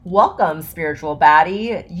Welcome, spiritual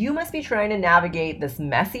baddie. You must be trying to navigate this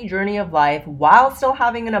messy journey of life while still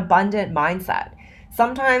having an abundant mindset.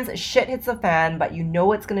 Sometimes shit hits the fan, but you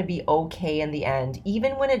know it's going to be okay in the end,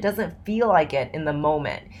 even when it doesn't feel like it in the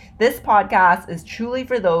moment. This podcast is truly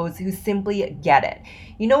for those who simply get it.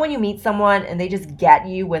 You know, when you meet someone and they just get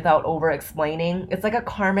you without over explaining, it's like a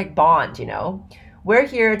karmic bond. We're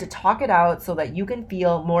here to talk it out so that you can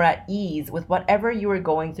feel more at ease with whatever you are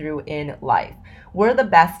going through in life. We're the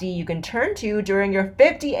bestie you can turn to during your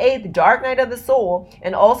 58th dark night of the soul,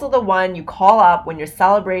 and also the one you call up when you're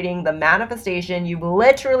celebrating the manifestation you've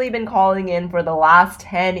literally been calling in for the last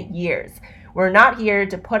 10 years. We're not here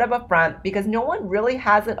to put up a front because no one really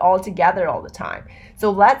has it all together all the time.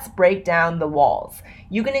 So let's break down the walls.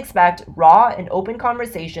 You can expect raw and open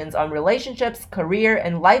conversations on relationships, career,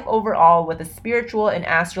 and life overall with a spiritual and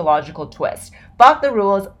astrological twist. Fuck the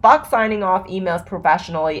rules, fuck signing off emails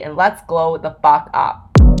professionally, and let's glow the fuck up.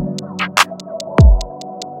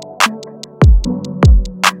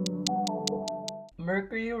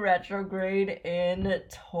 Mercury retrograde in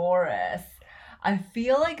Taurus. I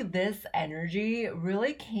feel like this energy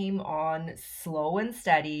really came on slow and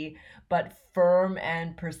steady, but firm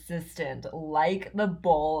and persistent, like the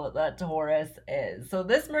bull that Taurus is. So,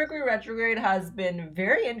 this Mercury retrograde has been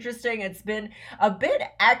very interesting. It's been a bit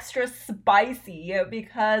extra spicy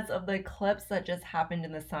because of the eclipse that just happened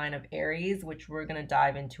in the sign of Aries, which we're going to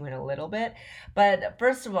dive into in a little bit. But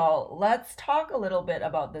first of all, let's talk a little bit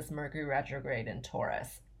about this Mercury retrograde in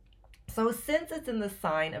Taurus. So, since it's in the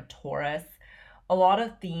sign of Taurus, a lot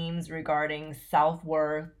of themes regarding self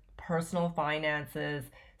worth, personal finances,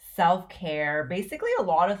 self care, basically, a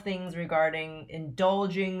lot of things regarding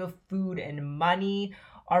indulging food and money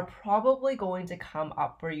are probably going to come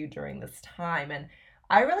up for you during this time. And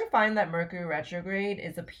I really find that Mercury retrograde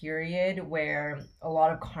is a period where a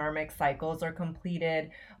lot of karmic cycles are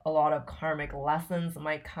completed, a lot of karmic lessons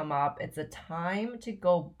might come up. It's a time to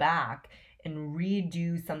go back and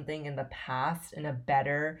redo something in the past in a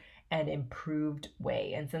better and improved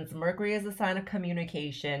way. And since Mercury is a sign of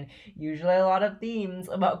communication, usually a lot of themes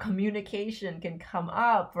about communication can come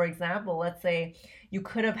up. For example, let's say you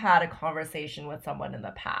could have had a conversation with someone in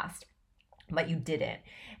the past, but you didn't.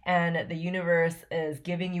 And the universe is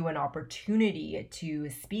giving you an opportunity to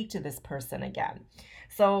speak to this person again.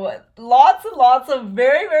 So lots and lots of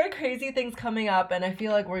very, very crazy things coming up. And I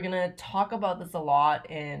feel like we're going to talk about this a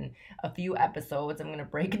lot in a few episodes. I'm going to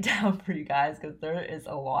break it down for you guys because there is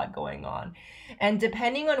a lot going on. And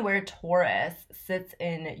depending on where Taurus sits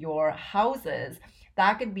in your houses,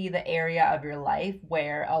 that could be the area of your life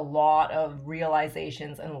where a lot of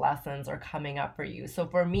realizations and lessons are coming up for you. So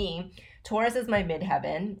for me, Taurus is my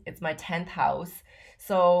midheaven, it's my 10th house.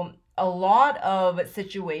 So a lot of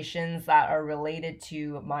situations that are related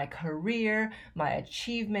to my career, my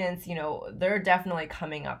achievements, they're definitely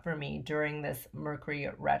coming up for me during this Mercury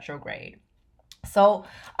retrograde. So,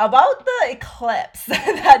 about the eclipse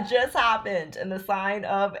that just happened in the sign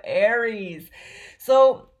of Aries.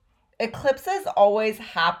 So, eclipses always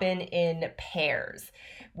happen in pairs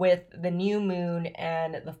with the new moon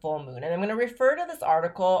and the full moon. And I'm going to refer to this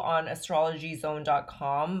article on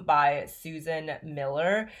astrologyzone.com by Susan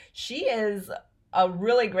Miller. She is a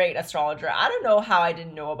really great astrologer. I don't know how I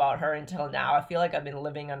didn't know about her until now. I feel like I've been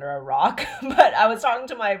living under a rock. But I was talking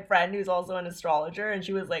to my friend who's also an astrologer, and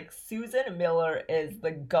she was like, Susan Miller is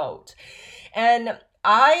the GOAT. And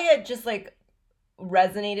I just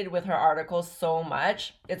resonated with her article so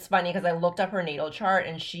much. It's funny because I looked up her natal chart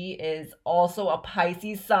and she is also a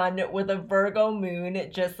Pisces sun with a Virgo moon,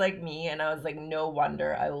 just like me. And I was like, no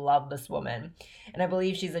wonder, I love this woman. And I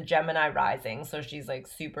believe she's a Gemini rising. So she's like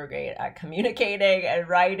super great at communicating and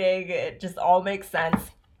writing. It just all makes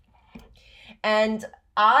sense. And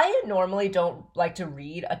I normally don't like to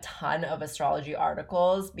read a ton of astrology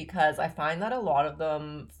articles because I find that a lot of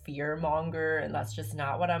them fear monger, and that's just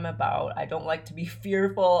not what I'm about. I don't like to be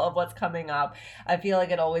fearful of what's coming up. I feel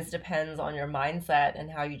like it always depends on your mindset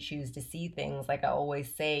and how you choose to see things. Like I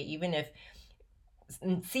always say, even if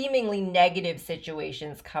seemingly negative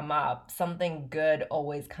situations come up, something good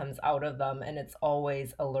always comes out of them, and it's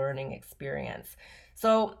always a learning experience.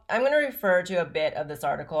 So I'm going to refer to a bit of this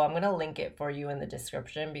article. I'm going to link it for you in the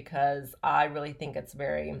description because I really think it's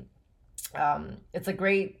it's a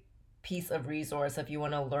great piece of resource if you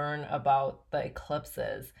want to learn about the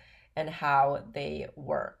eclipses and how they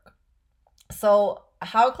work. So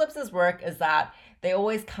how eclipses work is that they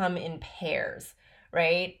always come in pairs,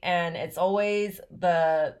 right? And it's always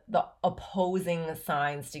the opposing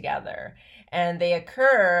signs together. And they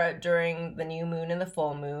occur during the new moon and the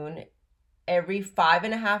full moon, every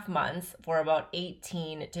 5.5 months for about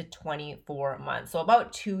 18 to 24 months. So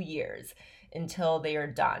about 2 years until they are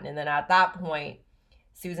done. And then at that point,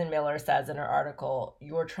 Susan Miller says in her article,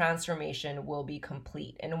 your transformation will be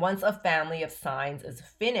complete. And once a family of signs is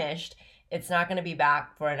finished, it's not going to be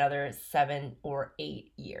back for another 7 or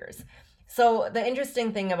 8 years. So the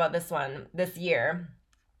interesting thing about this year,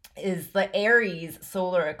 is the Aries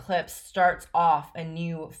solar eclipse starts off a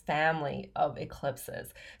new family of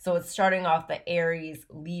eclipses. So it's starting off the Aries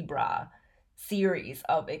Libra series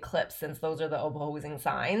of eclipse, since those are the opposing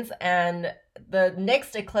signs. And the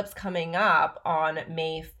next eclipse coming up on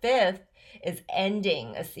May 5th is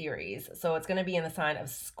ending a series. So it's going to be in the sign of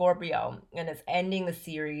Scorpio, and it's ending the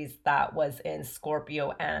series that was in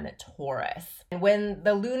Scorpio and Taurus. And when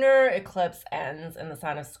the lunar eclipse ends in the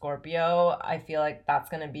sign of Scorpio, I feel like that's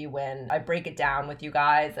going to be when I break it down with you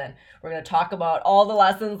guys, and we're going to talk about all the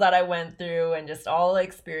lessons that I went through and just all the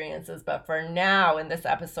experiences. But for now, in this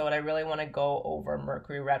episode, I really want to go over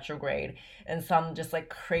Mercury retrograde and some just like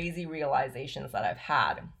crazy realizations that I've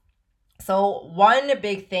had. So one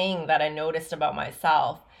big thing that I noticed about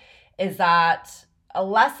myself is that a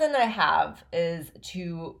lesson I have is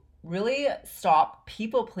to really stop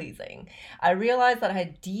people pleasing. I realized that I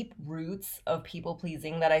had deep roots of people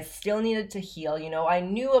pleasing that I still needed to heal. I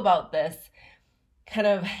knew about this kind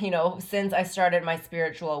of, since I started my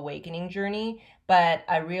spiritual awakening journey, but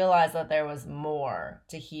I realized that there was more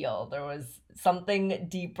to heal. There was something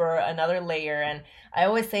deeper, another layer. And I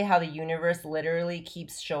always say how the universe literally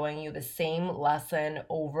keeps showing you the same lesson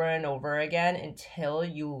over and over again until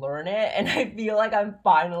you learn it. And I feel like I'm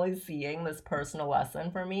finally seeing this personal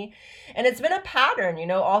lesson for me. And it's been a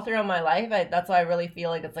pattern, all throughout my life. That's why I really feel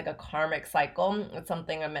like it's like a karmic cycle. It's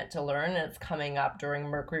something I'm meant to learn, and it's coming up during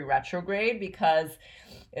Mercury retrograde, because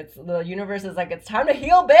the universe is like, it's time to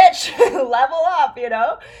heal, bitch. Level up,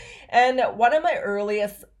 And one of my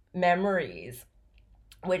earliest memories,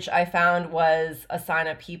 which I found was a sign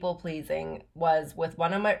of people pleasing, was with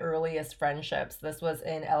one of my earliest friendships. This was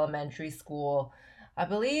in elementary school. I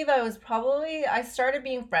believe I started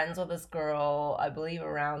being friends with this girl, I believe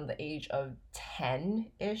around the age of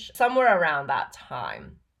 10-ish, somewhere around that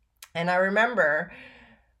time. And I remember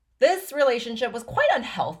this relationship was quite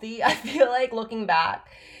unhealthy, I feel like, looking back,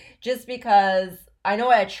 just because I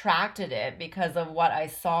know I attracted it because of what I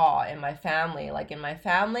saw in my family. Like in my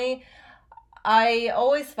family, I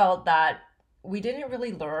always felt that we didn't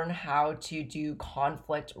really learn how to do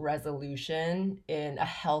conflict resolution in a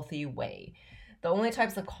healthy way. The only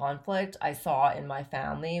types of conflict I saw in my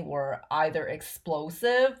family were either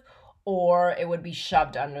explosive or it would be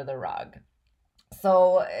shoved under the rug.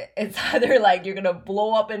 So it's either like you're gonna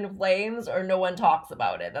blow up in flames or no one talks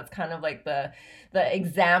about it. That's kind of like the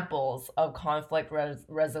examples of conflict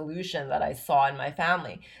resolution that I saw in my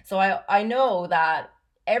family. So I know that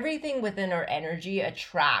everything within our energy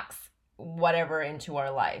attracts whatever into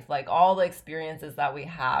our life. Like all the experiences that we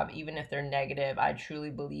have, even if they're negative, I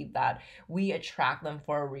truly believe that we attract them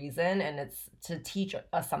for a reason, and it's to teach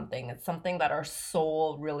us something. It's something that our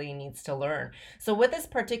soul really needs to learn. So with this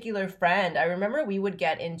particular friend, I remember we would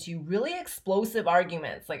get into really explosive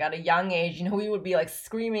arguments. Like at a young age, we would be like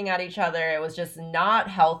screaming at each other. It was just not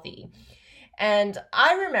healthy. And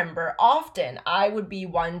I remember often I would be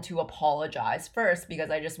one to apologize first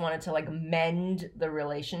because I just wanted to like mend the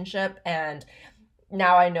relationship. And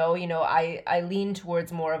now I know, I lean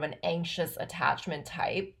towards more of an anxious attachment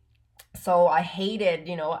type. So I hated,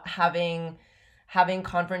 having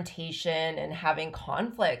confrontation and having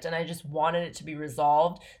conflict, and I just wanted it to be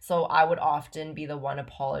resolved. So I would often be the one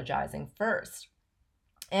apologizing first.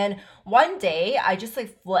 And one day I just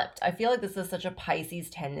like flipped. I feel like this is such a Pisces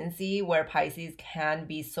tendency where Pisces can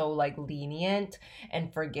be so like lenient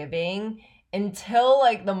and forgiving until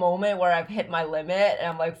like the moment where I've hit my limit and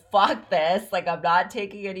I'm like, fuck this, like I'm not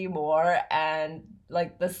taking any more, and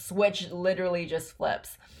like the switch literally just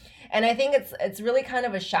flips. And I think it's really kind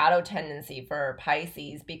of a shadow tendency for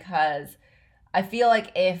Pisces, because I feel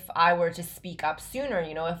like if I were to speak up sooner,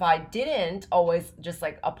 if I didn't always just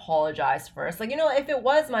like apologize first, like, if it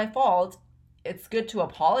was my fault, it's good to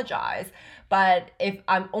apologize. But if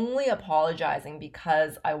I'm only apologizing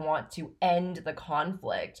because I want to end the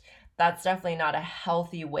conflict, that's definitely not a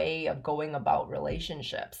healthy way of going about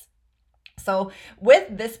relationships. So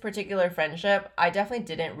with this particular friendship, I definitely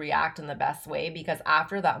didn't react in the best way, because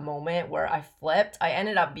after that moment where I flipped, I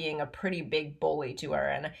ended up being a pretty big bully to her.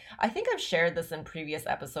 And I think I've shared this in previous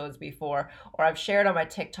episodes before, or I've shared on my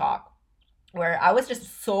TikTok, where I was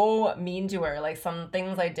just so mean to her. Like some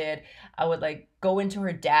things I did, I would like go into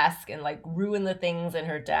her desk and like ruin the things in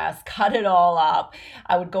her desk, cut it all up.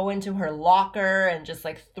 I would go into her locker and just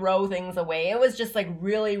like throw things away. It was just like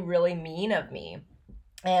really, really mean of me.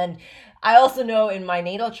 And I also know in my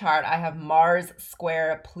natal chart, I have Mars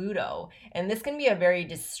square Pluto. And this can be a very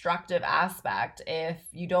destructive aspect if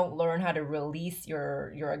you don't learn how to release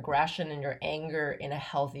your aggression and your anger in a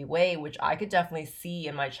healthy way, which I could definitely see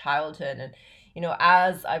in my childhood. And,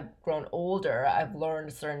 as I've grown older, I've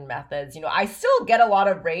learned certain methods. I still get a lot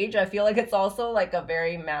of rage. I feel like it's also like a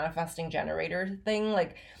very manifesting generator thing.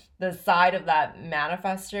 Like, the side of that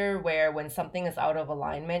manifester where when something is out of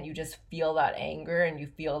alignment, you just feel that anger and you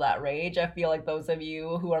feel that rage. I feel like those of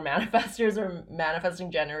you who are manifestors or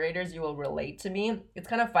manifesting generators, you will relate to me. It's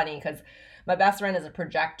kind of funny because my best friend is a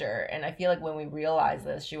projector, and I feel like when we realized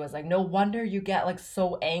this, she was like, no wonder you get like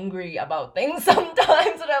so angry about things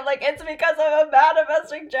sometimes. And I'm like, it's because I'm a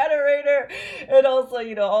manifesting generator. And also,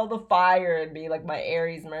 all the fire in me, like my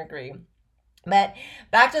Aries Mercury. But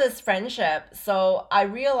back to this friendship, so I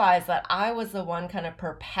realized that I was the one kind of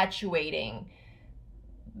perpetuating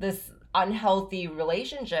this unhealthy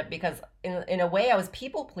relationship because in a way I was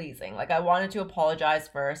people pleasing. Like I wanted to apologize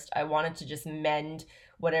first. I wanted to just mend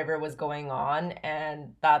whatever was going on,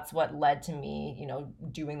 and that's what led to me,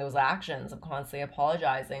 doing those actions of constantly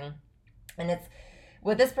apologizing. And it's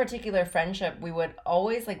with this particular friendship, we would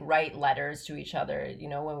always like write letters to each other. When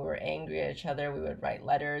we were angry at each other, we would write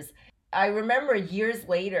letters. I remember years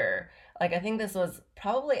later, like I think this was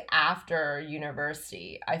probably after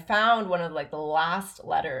university, I found one of like the last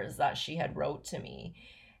letters that she had wrote to me.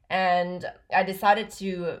 And I decided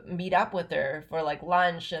to meet up with her for like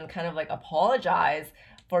lunch and kind of like apologize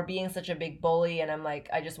for being such a big bully. And I'm like,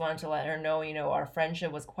 I just wanted to let her know, our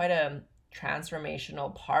friendship was quite a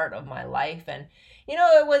transformational part of my life. And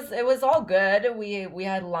it was all good. We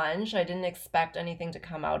had lunch. I didn't expect anything to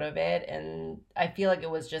come out of it, and I feel like it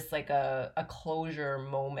was just like a closure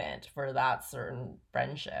moment for that certain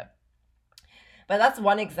friendship. But that's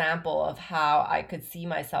one example of how I could see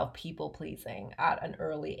myself people pleasing at an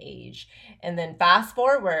early age. And then fast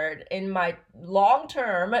forward in my long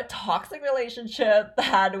term toxic relationship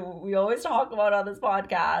that we always talk about on this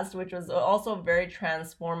podcast, which was also a very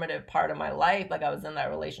transformative part of my life. Like I was in that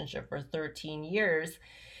relationship for 13 years.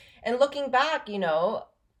 And looking back, it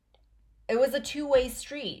was a two-way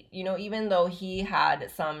street. Even though he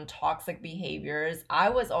had some toxic behaviors, I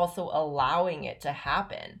was also allowing it to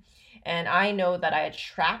happen. And I know that I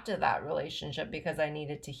attracted that relationship because I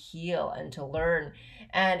needed to heal and to learn.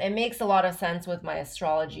 And it makes a lot of sense with my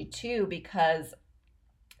astrology too, because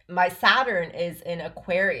my Saturn is in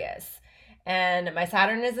Aquarius. And my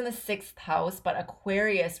Saturn is in the sixth house, but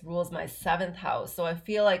Aquarius rules my seventh house. So I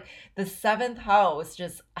feel like the seventh house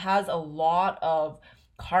just has a lot of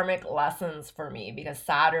karmic lessons for me because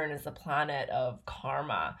Saturn is the planet of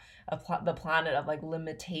karma, the planet of like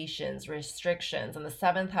limitations, restrictions, and the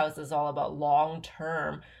seventh house is all about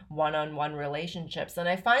long-term one-on-one relationships. And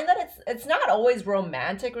I find that it's not always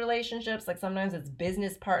romantic relationships. Like sometimes it's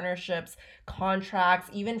business partnerships,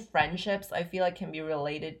 contracts, even friendships. I feel like can be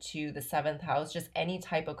related to the seventh house, just any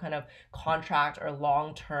type of kind of contract or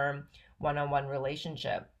long-term one-on-one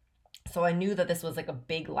relationship. So I knew that this was like a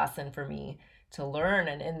big lesson for me to learn.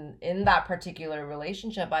 And in that particular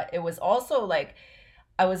relationship, it was also like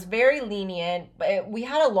I was very lenient, but we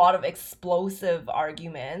had a lot of explosive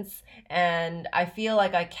arguments, and I feel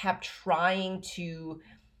like I kept trying to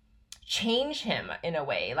change him in a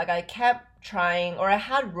way. Like I kept trying, or I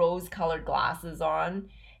had rose-colored glasses on,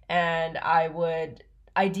 and I would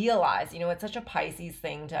idealize. It's such a Pisces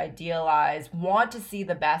thing to idealize, want to see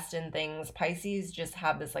the best in things. Pisces just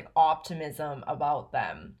have this like optimism about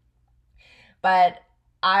them. But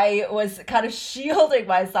I was kind of shielding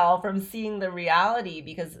myself from seeing the reality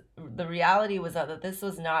because the reality was that this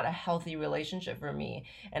was not a healthy relationship for me.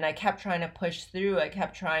 And I kept trying to push through. I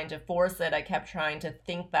kept trying to force it. I kept trying to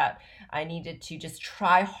think that I needed to just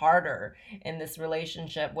try harder in this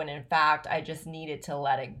relationship when in fact I just needed to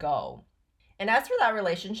let it go. And as for that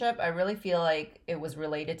relationship, I really feel like it was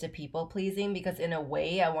related to people pleasing because, in a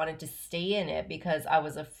way, I wanted to stay in it because I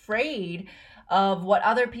was afraid of what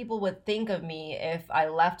other people would think of me if I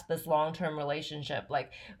left this long term relationship.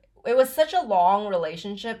 Like, it was such a long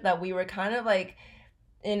relationship that we were kind of like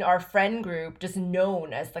in our friend group just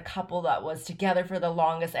known as the couple that was together for the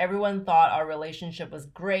longest. Everyone thought our relationship was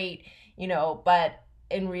great, but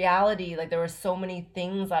in reality, like there were so many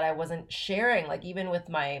things that I wasn't sharing, like even with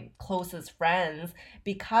my closest friends,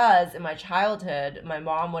 because in my childhood, my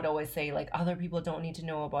mom would always say like other people don't need to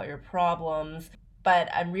know about your problems. But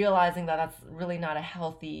I'm realizing that that's really not a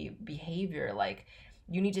healthy behavior. Like,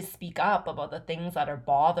 you need to speak up about the things that are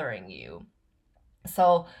bothering you.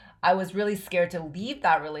 So I was really scared to leave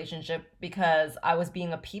that relationship because I was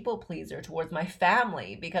being a people pleaser towards my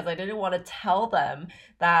family, because I didn't want to tell them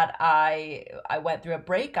that I went through a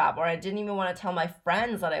breakup, or I didn't even want to tell my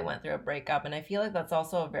friends that I went through a breakup. And I feel like that's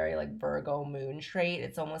also a very like Virgo moon trait.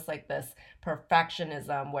 It's almost like this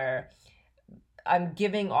perfectionism where I'm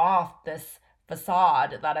giving off this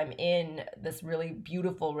facade that I'm in this really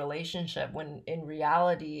beautiful relationship when in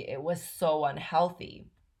reality it was so unhealthy.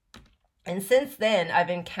 And since then,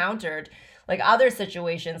 I've encountered like other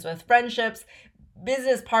situations with friendships,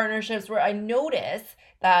 business partnerships, where I notice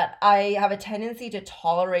that I have a tendency to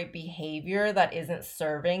tolerate behavior that isn't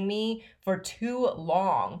serving me for too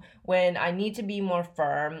long, when I need to be more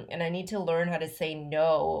firm and I need to learn how to say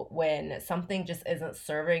no when something just isn't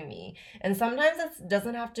serving me. And sometimes it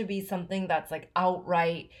doesn't have to be something that's like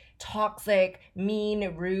outright toxic,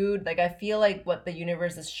 mean, rude. Like, I feel like what the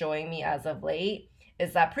universe is showing me as of late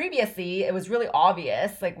is that previously it was really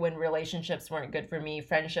obvious, like when relationships weren't good for me,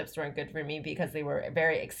 friendships weren't good for me, because they were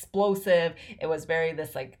very explosive. It was very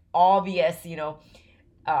this like obvious,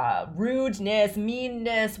 rudeness,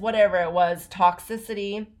 meanness, whatever it was,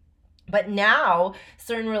 toxicity. But now,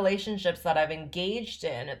 certain relationships that I've engaged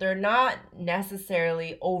in, they're not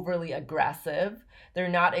necessarily overly aggressive. They're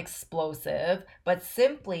not explosive, but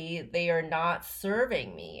simply they are not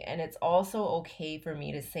serving me. And it's also okay for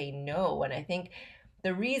me to say no. And I think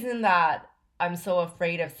the reason that I'm so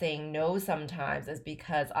afraid of saying no sometimes is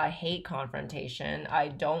because I hate confrontation. I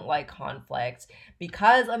don't like conflict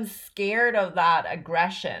because I'm scared of that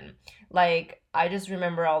aggression. Like, I just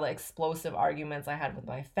remember all the explosive arguments I had with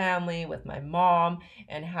my family, with my mom,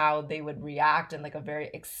 and how they would react in like a very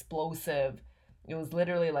explosive, it was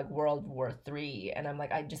literally like World War III. And I'm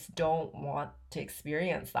like, I just don't want to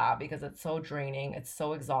experience that because it's so draining, it's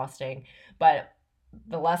so exhausting. But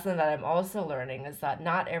the lesson that I'm also learning is that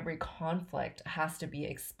not every conflict has to be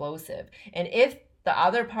explosive. And if the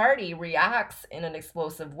other party reacts in an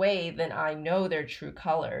explosive way, then I know their true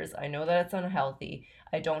colors. I know that it's unhealthy.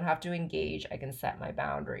 I don't have to engage. I can set my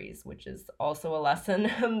boundaries, which is also a lesson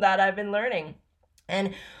that I've been learning.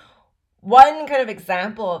 And one kind of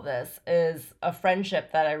example of this is a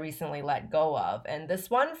friendship that I recently let go of. And this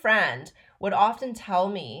one friend would often tell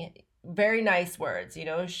me very nice words.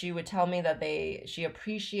 She would tell me that she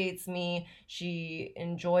appreciates me, she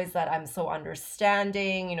enjoys that I'm so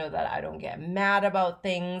understanding, that I don't get mad about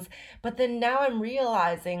things. But then now I'm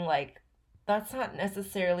realizing, like, that's not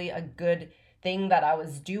necessarily a good thing that I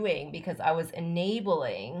was doing, because I was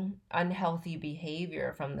enabling unhealthy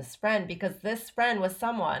behavior from this friend, because this friend was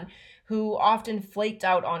someone who often flaked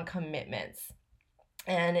out on commitments.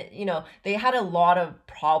 And, they had a lot of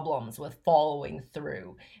problems with following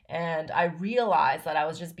through. And I realized that I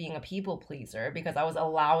was just being a people pleaser because I was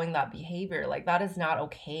allowing that behavior. Like, that is not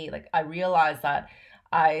okay. Like, I realized that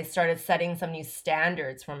I started setting some new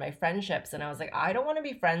standards for my friendships. And I was like, I don't want to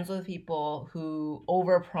be friends with people who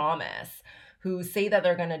overpromise, who say that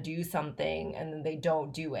they're going to do something and then they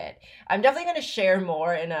don't do it. I'm definitely going to share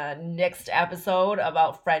more in a next episode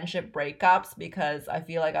about friendship breakups, because I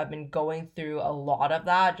feel like I've been going through a lot of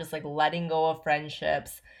that, just like letting go of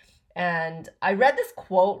friendships. And I read this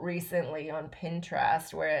quote recently on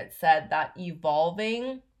Pinterest where it said that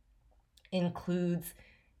evolving includes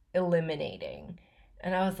eliminating.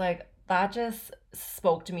 And I was like, that just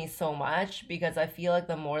spoke to me so much, because I feel like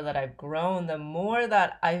the more that I've grown, the more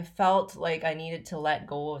that I felt like I needed to let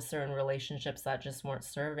go of certain relationships that just weren't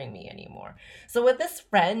serving me anymore. So with this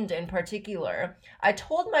friend in particular, I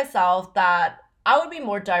told myself that I would be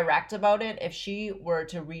more direct about it if she were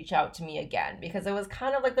to reach out to me again, because it was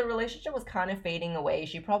kind of like the relationship was kind of fading away.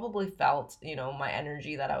 She probably felt, my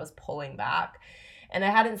energy, that I was pulling back. And I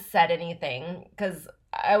hadn't said anything because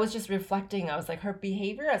I was just reflecting. I was like, her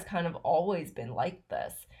behavior has kind of always been like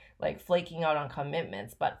this, like flaking out on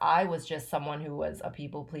commitments. But I was just someone who was a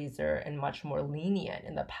people pleaser and much more lenient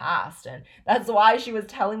in the past. And that's why she was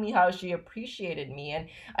telling me how she appreciated me. And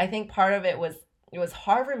I think part of it was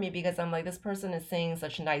hard for me, because I'm like, this person is saying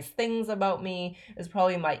such nice things about me. It's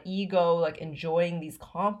probably my ego, like enjoying these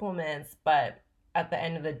compliments. But at the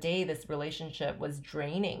end of the day, this relationship was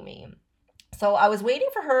draining me. So I was waiting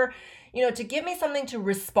for her, to give me something to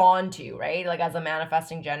respond to, right? Like, as a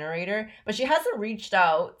manifesting generator. But she hasn't reached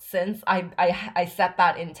out since I set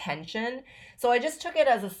that intention. So I just took it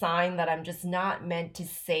as a sign that I'm just not meant to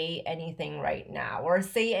say anything right now, or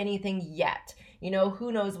say anything yet.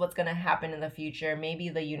 Who knows what's going to happen in the future? Maybe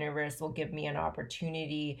the universe will give me an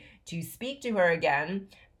opportunity to speak to her again.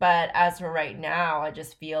 But as for right now, I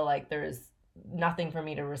just feel like there's nothing for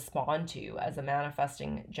me to respond to as a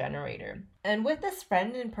manifesting generator. And with this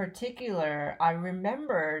friend in particular, I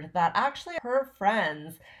remembered that actually her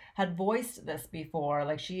friends had voiced this before.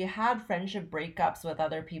 Like she had friendship breakups with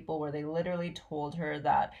other people where they literally told her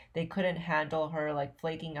that they couldn't handle her like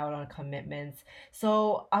flaking out on commitments.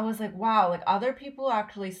 So I was like, wow, like other people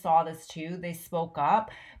actually saw this too. They spoke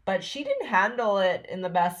up, but she didn't handle it in the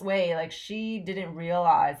best way. Like she didn't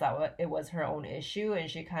realize that it was her own issue, and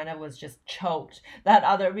she kind of was just choked that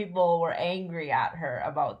other people were angry at her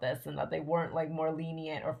about this and that they weren't like more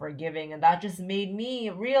lenient or forgiving. And that just made me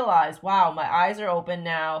realize, wow, my eyes are open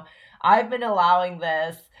now. I've been allowing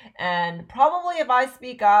this, and probably if I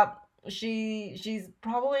speak up, she's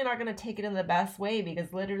probably not going to take it in the best way,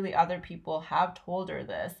 because literally other people have told her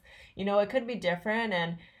this. It could be different,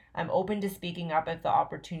 and I'm open to speaking up if the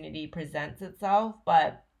opportunity presents itself,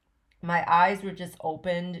 but my eyes were just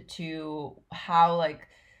opened to how like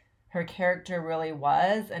her character really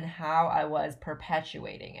was and how I was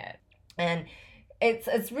perpetuating it. And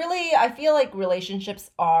it's really, I feel like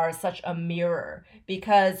relationships are such a mirror,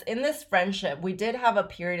 because in this friendship we did have a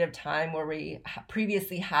period of time where we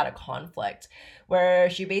previously had a conflict where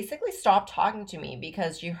she basically stopped talking to me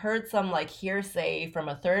because she heard some like hearsay from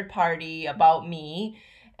a third party about me,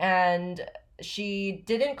 and she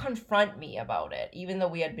didn't confront me about it, even though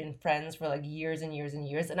we had been friends for like years and years and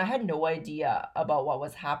years. And I had no idea about what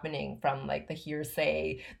was happening from like the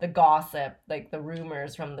hearsay, the gossip, like the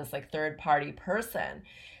rumors from this like third party person.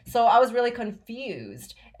 So I was really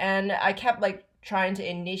confused. And I kept like trying to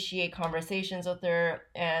initiate conversations with her.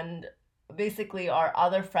 And basically, our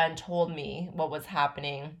other friend told me what was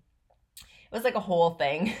happening. It was like a whole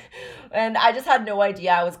thing. And I just had no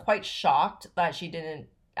idea. I was quite shocked that she didn't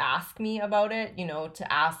ask me about it,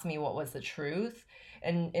 to ask me what was the truth,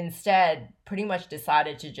 and instead pretty much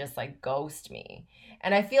decided to just like ghost me.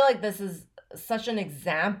 And I feel like this is such an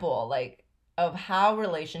example like of how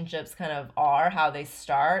relationships kind of are, how they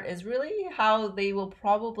start is really how they will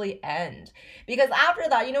probably end. Because after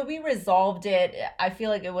that, we resolved it. I feel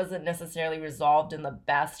like it wasn't necessarily resolved in the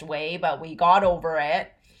best way, but we got over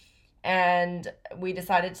it, and we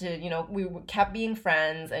decided to, we kept being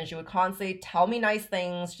friends, and she would constantly tell me nice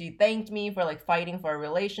things. She thanked me for like fighting for a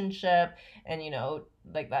relationship, and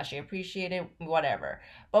like that she appreciated whatever.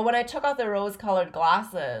 But when I took out the rose colored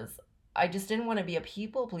glasses, I just didn't want to be a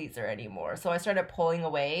people pleaser anymore. So I started pulling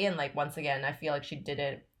away, and like once again I feel like she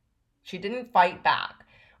didn't fight back,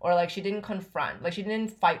 or like she didn't confront, like she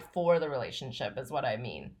didn't fight for the relationship is what I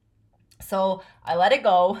mean. So I let it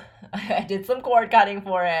go. I did some cord cutting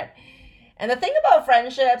for it. And the thing about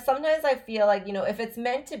friendships, sometimes I feel like, if it's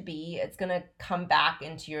meant to be, it's going to come back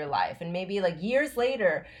into your life. And maybe like years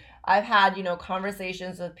later, I've had,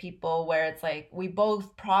 conversations with people where it's like we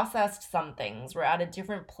both processed some things. We're at a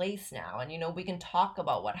different place now. And, we can talk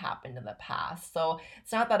about what happened in the past. So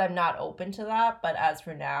it's not that I'm not open to that. But as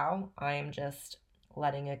for now, I am just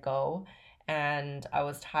letting it go. And I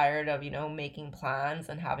was tired of, making plans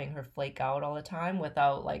and having her flake out all the time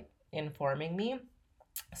without like informing me.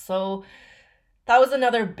 So that was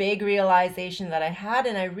another big realization that I had.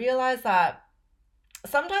 And I realized that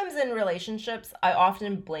sometimes in relationships, I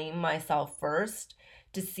often blame myself first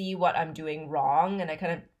to see what I'm doing wrong. And I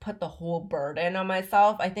kind of put the whole burden on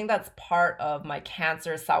myself. I think that's part of my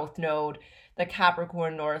Cancer South Node, the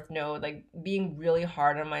Capricorn North Node, like being really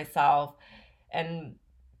hard on myself and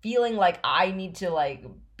feeling like I need to like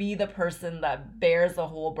be the person that bears the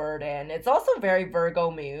whole burden. It's also very Virgo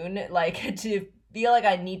moon, like to feel like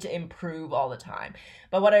I need to improve all the time.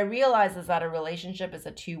 But what I realize is that a relationship is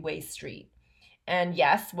a two-way street. And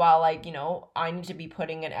yes, while like, I need to be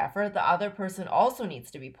putting in effort, the other person also needs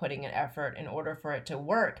to be putting in effort in order for it to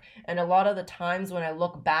work. And a lot of the times when I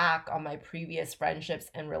look back on my previous friendships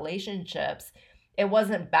and relationships, it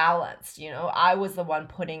wasn't balanced. I was the one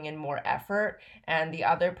putting in more effort, and the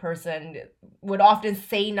other person would often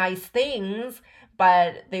say nice things,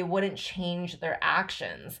 but they wouldn't change their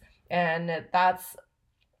actions. And that's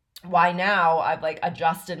why now I've like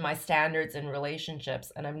adjusted my standards in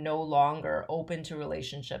relationships, and I'm no longer open to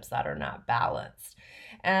relationships that are not balanced.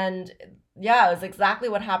 And yeah, it was exactly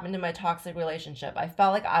what happened in my toxic relationship. I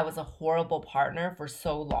felt like I was a horrible partner for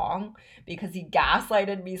so long because he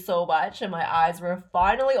gaslighted me so much, and my eyes were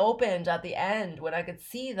finally opened at the end when I could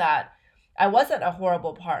see that I wasn't a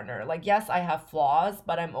horrible partner. Like, yes, I have flaws,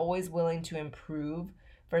 but I'm always willing to improve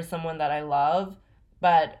for someone that I love.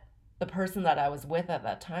 But the person that I was with at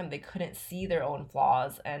that time, they couldn't see their own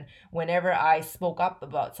flaws. And whenever I spoke up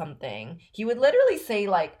about something, he would literally say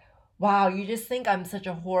like, wow, you just think I'm such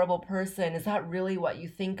a horrible person. Is that really what you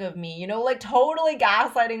think of me? Like totally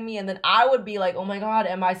gaslighting me. And then I would be like, oh my God,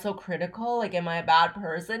 am I so critical? Like, am I a bad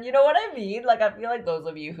person? You know what I mean? Like, I feel like those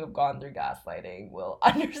of you who've gone through gaslighting will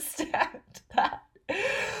understand that.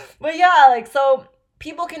 But yeah, like, so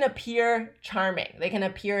people can appear charming. They can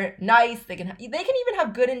appear nice. They can even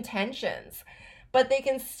have good intentions, but they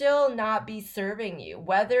can still not be serving you,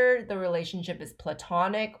 whether the relationship is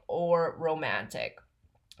platonic or romantic.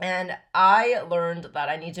 And I learned that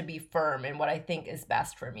I need to be firm in what I think is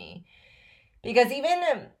best for me. Because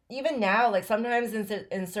even now, like sometimes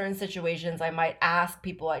in certain situations, I might ask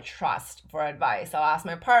people I trust for advice. I'll ask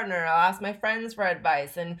my partner, I'll ask my friends for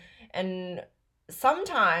advice, and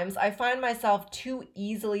sometimes I find myself too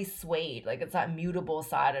easily swayed. Like it's that mutable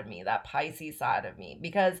side of me, that Pisces side of me,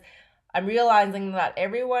 because I'm realizing that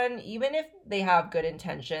everyone, even if they have good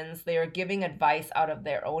intentions, they are giving advice out of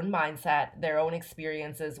their own mindset, their own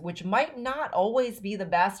experiences, which might not always be the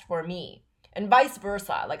best for me. And vice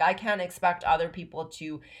versa. Like, I can't expect other people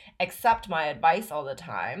to accept my advice all the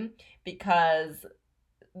time because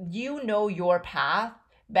you know your path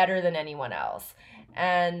better than anyone else.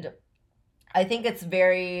 And I think it's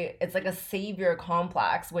like a savior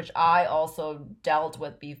complex, which I also dealt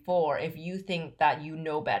with before. If you think that you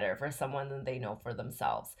know better for someone than they know for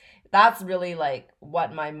themselves, that's really like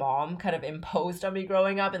what my mom kind of imposed on me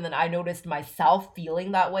growing up. And then I noticed myself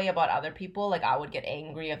feeling that way about other people. Like I would get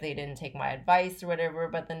angry if they didn't take my advice or whatever.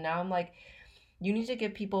 But then now I'm like, you need to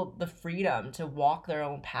give people the freedom to walk their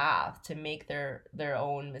own path, to make their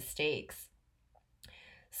own mistakes.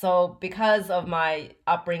 So, because of my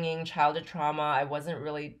upbringing, childhood trauma, I wasn't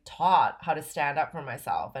really taught how to stand up for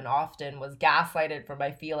myself and often was gaslighted for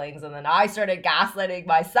my feelings. And then I started gaslighting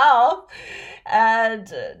myself and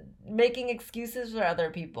making excuses for other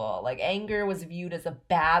people. Like, anger was viewed as a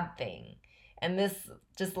bad thing. And this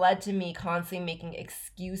just led to me constantly making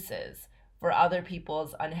excuses for other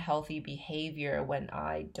people's unhealthy behavior when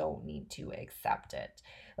I don't need to accept it.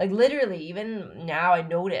 Like literally, even now I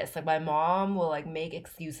notice like my mom will like make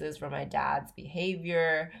excuses for my dad's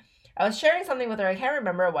behavior. I was sharing something with her. I can't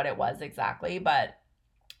remember what it was exactly, but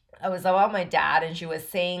it was about my dad, and she was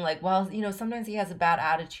saying like, well, sometimes he has a bad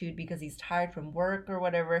attitude because he's tired from work or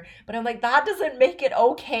whatever. But I'm like, that doesn't make it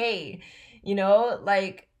okay.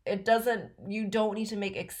 Like it doesn't, you don't need to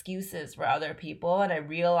make excuses for other people. And I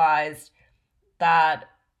realized that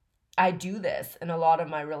I do this in a lot of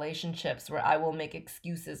my relationships where I will make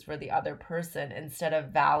excuses for the other person instead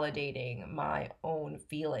of validating my own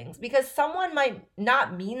feelings. Because someone might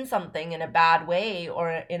not mean something in a bad way or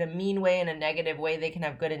in a mean way, in a negative way. They can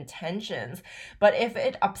have good intentions. But if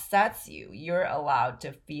it upsets you, you're allowed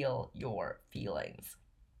to feel your feelings.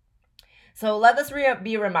 So let this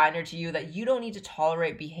be a reminder to you that you don't need to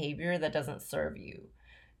tolerate behavior that doesn't serve you.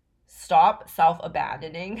 Stop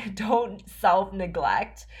self-abandoning. Don't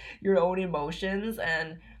self-neglect your own emotions.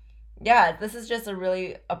 And yeah, this is just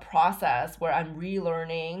a process where I'm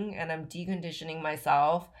relearning and I'm deconditioning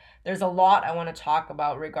myself. There's a lot I want to talk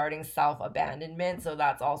about regarding self-abandonment, so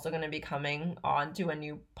that's also going to be coming on to a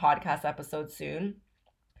new podcast episode soon.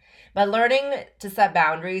 But learning to set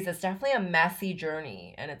boundaries is definitely a messy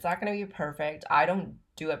journey, and it's not going to be perfect. I don't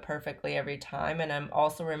do it perfectly every time, and I'm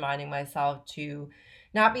also reminding myself to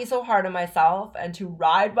not be so hard on myself and to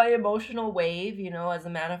ride my emotional wave. As a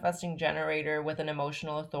manifesting generator with an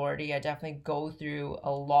emotional authority, I definitely go through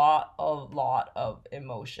a lot of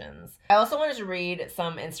emotions. I also wanted to read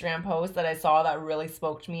some Instagram posts that I saw that really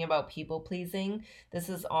spoke to me about people pleasing. This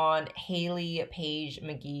is on Haley Page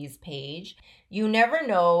McGee's page. You never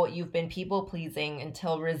know you've been people pleasing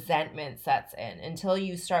until resentment sets in, until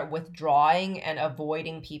you start withdrawing and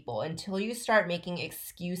avoiding people, until you start making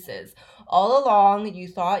excuses. All along, you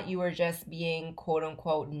thought you were just being quote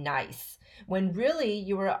unquote nice, when really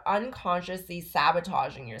you were unconsciously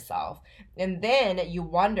sabotaging yourself. And then you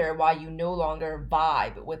wonder why you no longer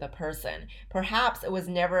vibe with a person. Perhaps it was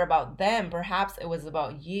never about them. Perhaps it was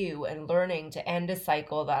about you and learning to end a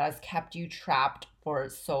cycle that has kept you trapped for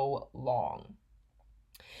so long.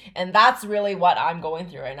 And that's really what I'm going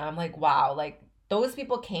through right now. I'm like, wow, like those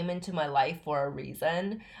people came into my life for a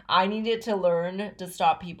reason. I needed to learn to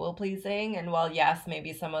stop people pleasing. And while, yes,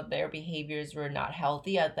 maybe some of their behaviors were not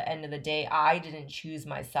healthy, at the end of the day, I didn't choose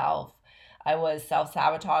myself. I was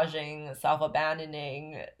self-sabotaging,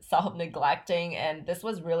 self-abandoning, self-neglecting, and this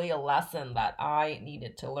was really a lesson that I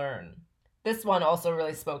needed to learn. This one also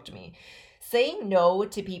really spoke to me. Saying no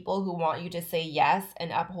to people who want you to say yes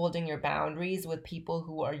and upholding your boundaries with people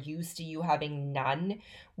who are used to you having none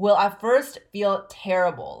will at first feel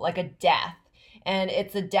terrible, like a death. And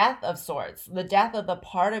it's a death of sorts, the death of the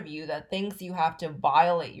part of you that thinks you have to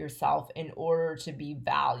violate yourself in order to be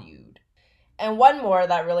valued. And one more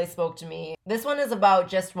that really spoke to me. This one is about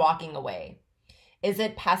just walking away. Is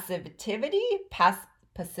it passivity?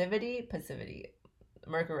 Passivity.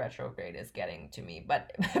 Mercury retrograde is getting to me.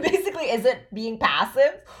 But basically, is it being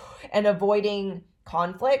passive and avoiding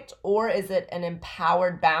conflict, or is it an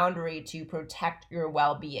empowered boundary to protect your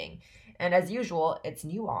well-being? And as usual, it's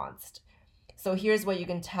nuanced. So here's what you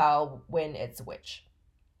can tell when it's which.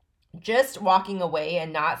 Just walking away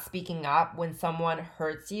and not speaking up when someone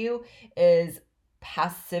hurts you is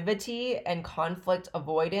passivity and conflict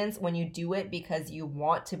avoidance when you do it because you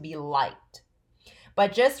want to be liked.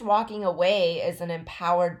 But just walking away is an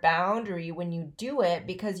empowered boundary when you do it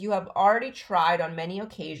because you have already tried on many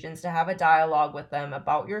occasions to have a dialogue with them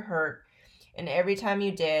about your hurt. And every time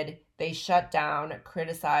you did, they shut down,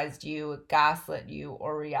 criticized you, gaslit you,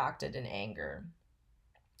 or reacted in anger.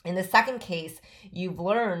 In the second case, you've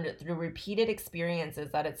learned through repeated experiences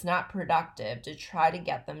that it's not productive to try to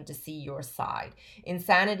get them to see your side.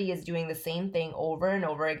 Insanity is doing the same thing over and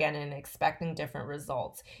over again and expecting different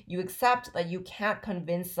results. You accept that you can't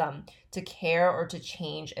convince them to care or to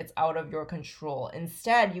change. It's out of your control.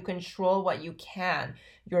 Instead, you control what you can,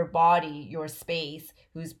 your body, your space,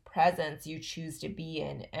 whose presence you choose to be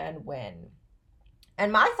in and when.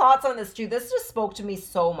 And my thoughts on this too, this just spoke to me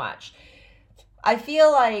so much. I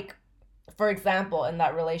feel like, for example, in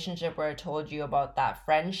that relationship where I told you about that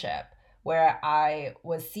friendship, where I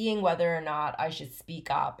was seeing whether or not I should speak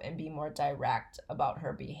up and be more direct about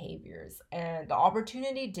her behaviors. And the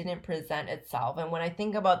opportunity didn't present itself. And when I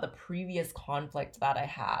think about the previous conflict that I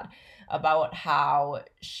had about how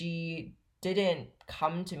she didn't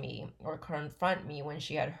come to me or confront me when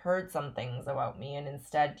she had heard some things about me and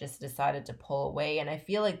instead just decided to pull away. And I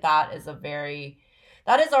feel like that is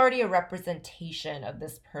already a representation of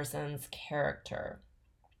this person's character.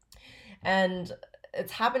 And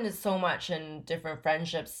it's happened to so much in different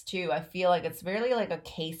friendships too. I feel like it's really like a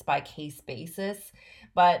case by case basis.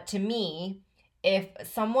 But to me, if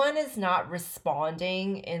someone is not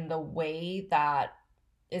responding in the way that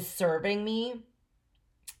is serving me,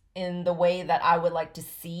 in the way that I would like to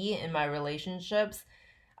see in my relationships,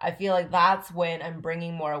 I feel like that's when I'm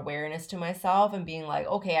bringing more awareness to myself and being like,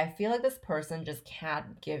 okay, I feel like this person just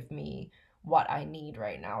can't give me what I need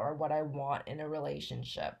right now or what I want in a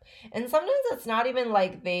relationship. And sometimes it's not even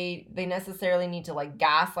like they necessarily need to like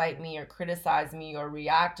gaslight me or criticize me or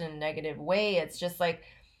react in a negative way. It's just like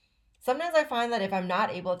sometimes I find that if I'm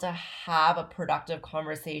not able to have a productive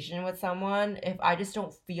conversation with someone, if I just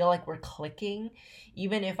don't feel like we're clicking,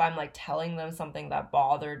 even if I'm like telling them something that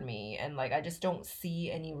bothered me and like I just don't see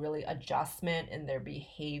any really adjustment in their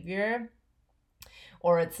behavior,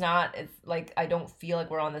 or it's like I don't feel like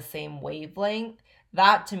we're on the same wavelength,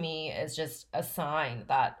 that to me is just a sign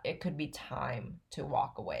that it could be time to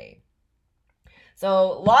walk away.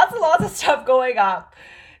 So lots and lots of stuff going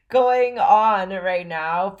on right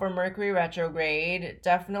now for Mercury retrograde.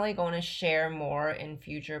 Definitely going to share more in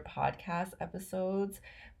future podcast episodes,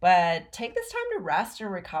 but take this time to rest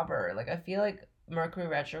and recover. Like I feel like Mercury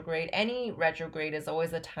retrograde, any retrograde is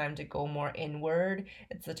always a time to go more inward.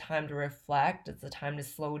 It's a time to reflect. It's a time to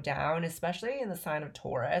slow down, especially in the sign of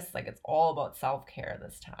Taurus. Like it's all about self-care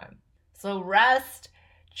this time. So rest,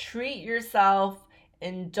 treat yourself,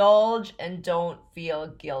 indulge, and don't feel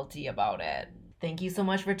guilty about it. Thank you so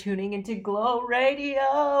much for tuning into Glow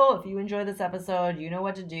Radio. If you enjoyed this episode, you know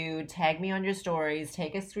what to do. Tag me on your stories,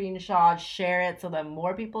 take a screenshot, share it so that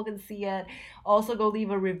more people can see it. Also, go leave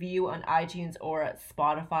a review on iTunes or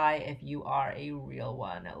Spotify if you are a real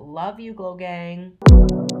one. Love you, Glow Gang.